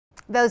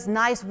Those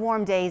nice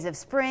warm days of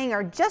spring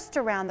are just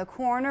around the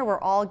corner. We're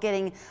all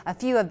getting a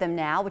few of them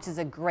now, which is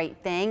a great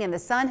thing. And the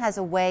sun has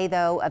a way,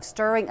 though, of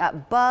stirring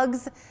up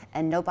bugs,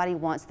 and nobody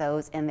wants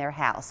those in their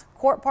house.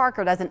 Court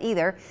Parker doesn't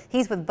either.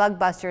 He's with Bug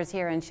Busters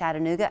here in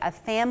Chattanooga, a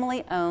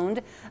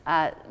family-owned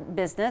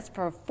business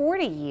for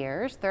 40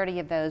 years, 30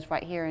 of those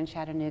right here in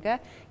Chattanooga.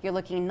 You're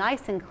looking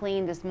nice and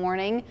clean this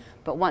morning,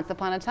 but once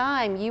upon a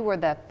time, you were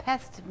the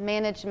pest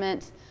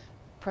management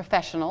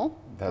professional.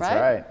 That's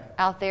right.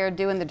 Out there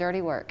doing the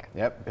dirty work.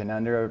 Yep, been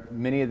under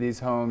many of these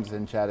homes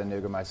in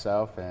Chattanooga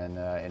myself, and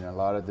in a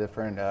lot of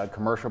different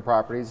commercial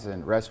properties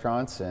and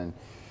restaurants and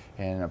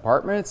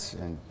apartments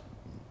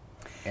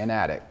and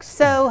attics.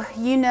 So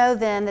you know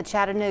then the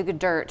Chattanooga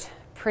dirt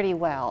pretty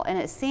well, and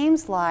it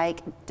seems like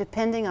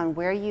depending on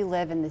where you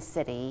live in the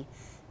city,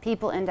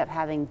 people end up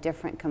having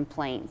different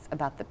complaints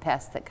about the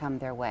pests that come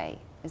their way.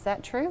 Is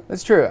that true?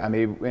 That's true. I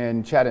mean,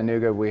 in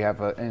Chattanooga, we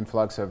have an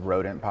influx of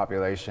rodent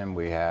population.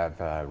 We have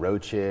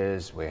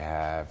roaches. We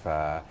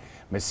have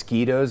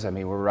mosquitoes. I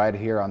mean, we're right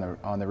here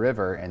on the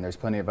river, and there's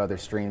plenty of other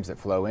streams that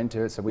flow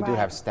into it. So we do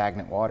have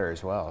stagnant water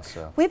as well.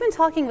 So we've been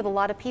talking with a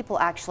lot of people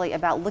actually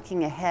about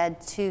looking ahead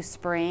to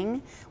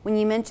spring. When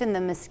you mentioned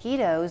the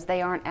mosquitoes,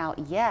 they aren't out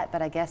yet,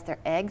 but I guess their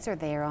eggs are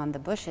there on the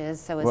bushes.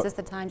 So is this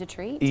the time to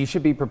treat? You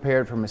should be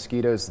prepared for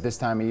mosquitoes this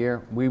time of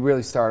year. We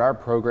really start our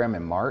program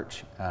in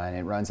March, and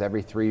it runs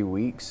every 3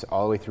 weeks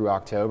all the way through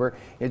October.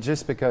 It's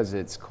just because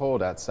it's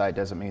cold outside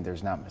doesn't mean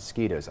there's not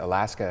mosquitoes.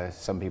 Alaska,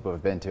 some people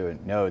have been to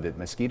and know that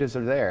mosquitoes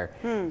are there,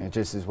 and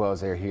just as well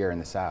as they're here in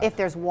the south. If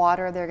there's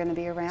water, they're going to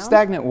be around?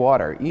 Stagnant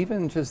water,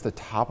 even just the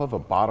top of a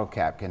bottle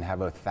cap can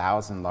have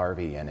 1,000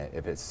 larvae in it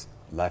if it's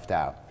left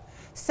out.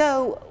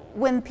 So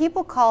when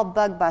people call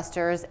Bug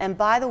Busters, and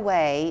by the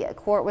way,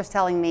 Court was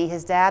telling me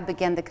his dad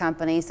began the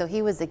company, so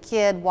he was a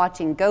kid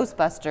watching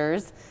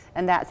Ghostbusters,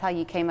 and that's how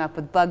you came up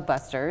with Bug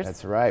Busters.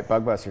 That's right,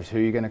 Bug Busters. Who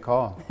are you going to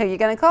call? Who are you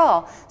going to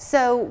call?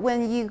 So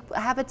when you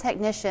have a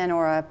technician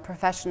or a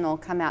professional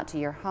come out to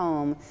your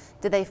home,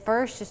 do they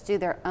first just do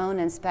their own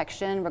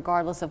inspection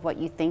regardless of what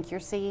you think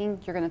you're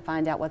seeing? You're going to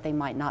find out what they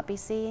might not be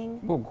seeing?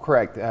 Well,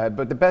 correct.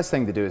 But the best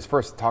thing to do is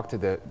first talk to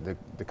the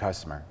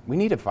customer. We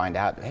need to find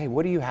out, hey,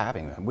 what are you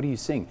having? What are you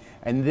seeing?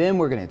 And then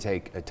we're going to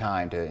take a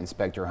time to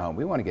inspect your home.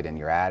 We want to get in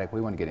your attic.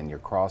 We want to get in your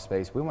crawl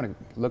space. We want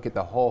to look at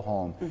the whole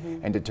home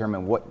and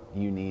determine what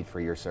you need for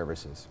your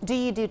services. Do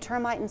you do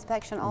termite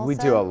inspection also? We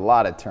do a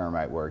lot of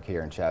termite work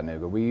here in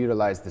Chattanooga. We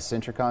utilize the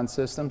Centricon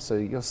system, so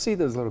you'll see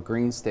those little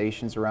green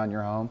stations around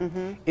your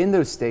home. In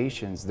those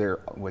stations, there's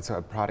what's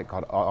a product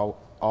called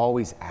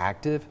Always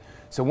Active.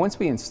 So once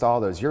we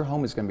install those, your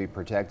home is going to be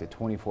protected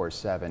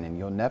 24/7, and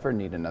you'll never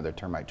need another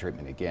termite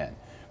treatment again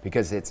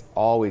because it's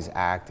always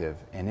active.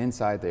 And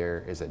inside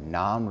there is a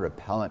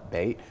non-repellent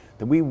bait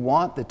that we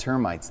want the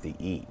termites to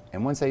eat.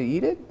 And once they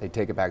eat it, they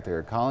take it back to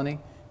their colony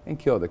and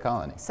kill the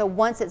colony. So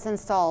once it's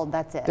installed,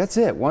 that's it? That's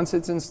it. Once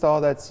it's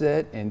installed, that's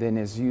it. And then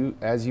as you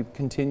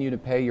continue to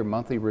pay your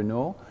monthly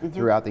renewal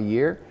throughout the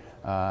year,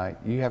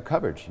 you have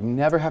coverage. You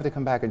never have to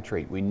come back and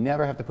treat. We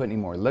never have to put any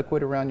more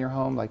liquid around your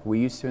home like we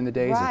used to in the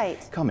days. Right.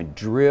 Come and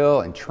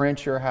drill and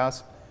trench your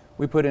house.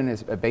 We put in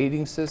a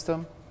baiting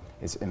system.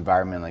 It's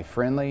environmentally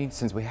friendly.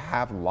 Since we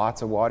have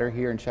lots of water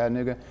here in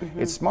Chattanooga,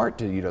 it's smart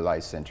to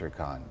utilize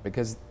Centricon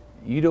because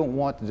you don't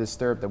want to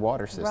disturb the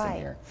water system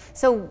here.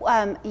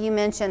 So you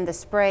mentioned the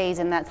sprays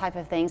and that type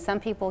of thing. Some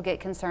people get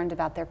concerned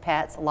about their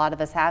pets. A lot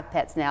of us have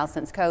pets now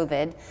since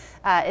COVID.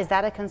 Is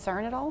that a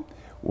concern at all?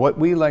 What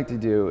we like to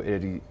do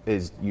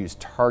is use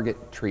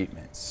target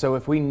treatments. So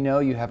if we know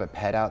you have a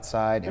pet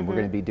outside and we're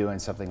going to be doing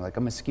something like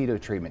a mosquito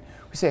treatment,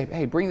 we say,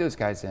 hey, bring those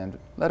guys in,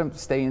 let them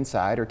stay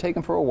inside or take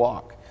them for a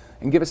walk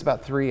and give us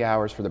about 3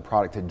 hours for the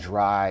product to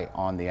dry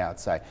on the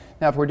outside.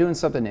 Now, if we're doing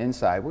something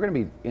inside, we're going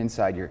to be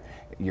inside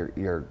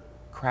your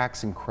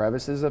cracks and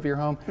crevices of your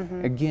home.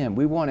 Again,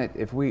 we want it,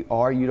 if we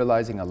are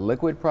utilizing a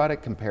liquid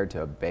product compared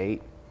to a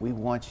bait, we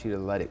want you to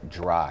let it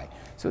dry.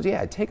 So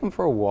yeah, take them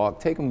for a walk,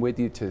 take them with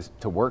you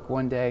to work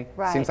one day.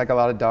 Right. Seems like a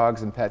lot of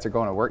dogs and pets are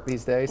going to work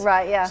these days.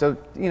 Right, yeah. So,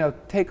 you know,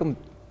 take them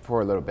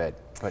for a little bit.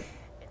 But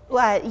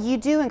well, you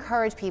do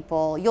encourage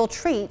people, you'll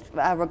treat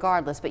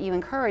regardless, but you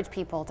encourage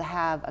people to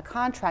have a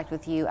contract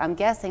with you, I'm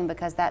guessing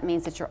because that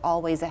means that you're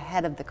always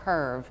ahead of the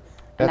curve.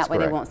 And that way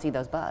they won't see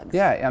those bugs.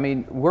 Yeah, I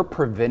mean, we're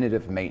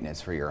preventative maintenance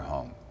for your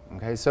home.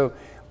 Okay, so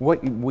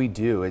what we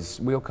do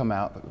is we'll come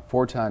out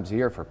 4 times a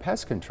year for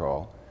pest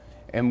control.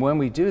 And when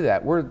we do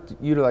that, we're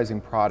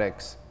utilizing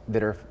products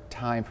that are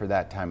timed for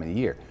that time of the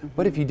year.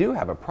 But if you do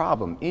have a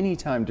problem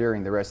anytime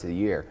during the rest of the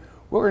year,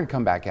 we're going to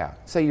come back out.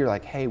 Say you're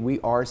like, hey,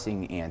 we are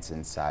seeing ants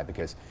inside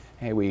because,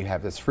 hey, we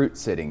have this fruit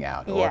sitting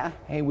out. Or,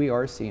 hey, we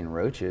are seeing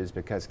roaches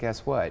because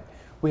guess what?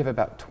 We have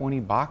about 20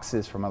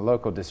 boxes from a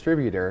local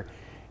distributor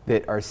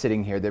that are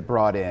sitting here that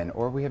brought in,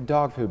 or we have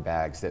dog food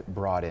bags that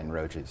brought in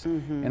roaches.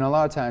 And a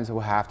lot of times we'll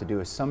have to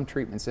do some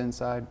treatments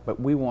inside, but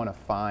we want to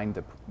find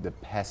the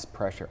pest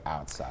pressure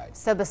outside.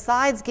 So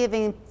besides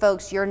giving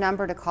folks your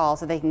number to call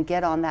so they can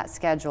get on that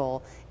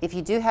schedule, if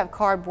you do have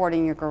cardboard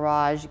in your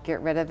garage,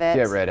 get rid of it.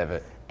 Get rid of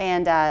it.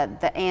 And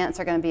the ants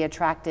are going to be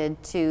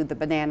attracted to the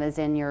bananas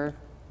in your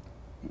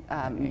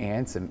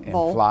ants and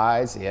bowl.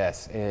 Flies,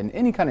 yes, and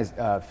any kind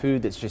of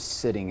food that's just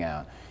sitting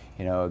out.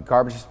 You know,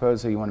 garbage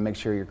disposal, you want to make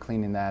sure you're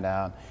cleaning that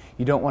out.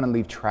 You don't want to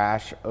leave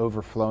trash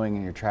overflowing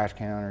in your trash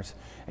counters,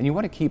 and you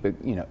want to keep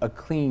a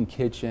clean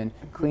kitchen,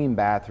 clean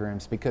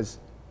bathrooms, because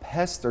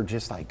pests are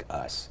just like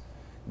us.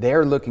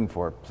 They're looking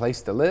for a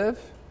place to live,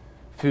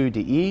 food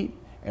to eat,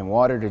 and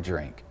water to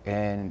drink,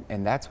 and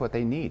that's what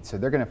they need. So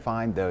they're going to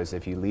find those.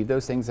 If you leave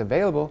those things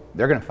available,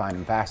 they're going to find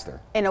them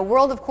faster. In a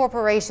world of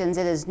corporations,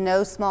 it is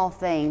no small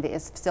thing that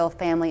is still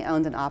family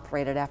owned and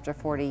operated after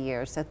 40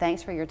 years. So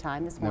thanks for your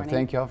time this morning. No,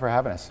 thank y'all for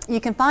having us.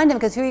 You can find them,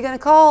 because who are you going to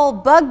call?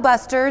 Bug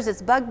Busters.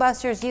 It's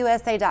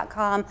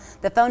bugbustersusa.com.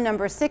 The phone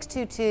number is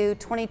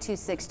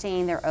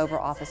 622-2216. They're over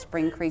off of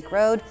Spring Creek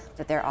Road,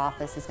 but their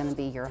office is going to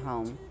be your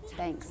home.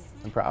 Thanks.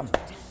 No problem.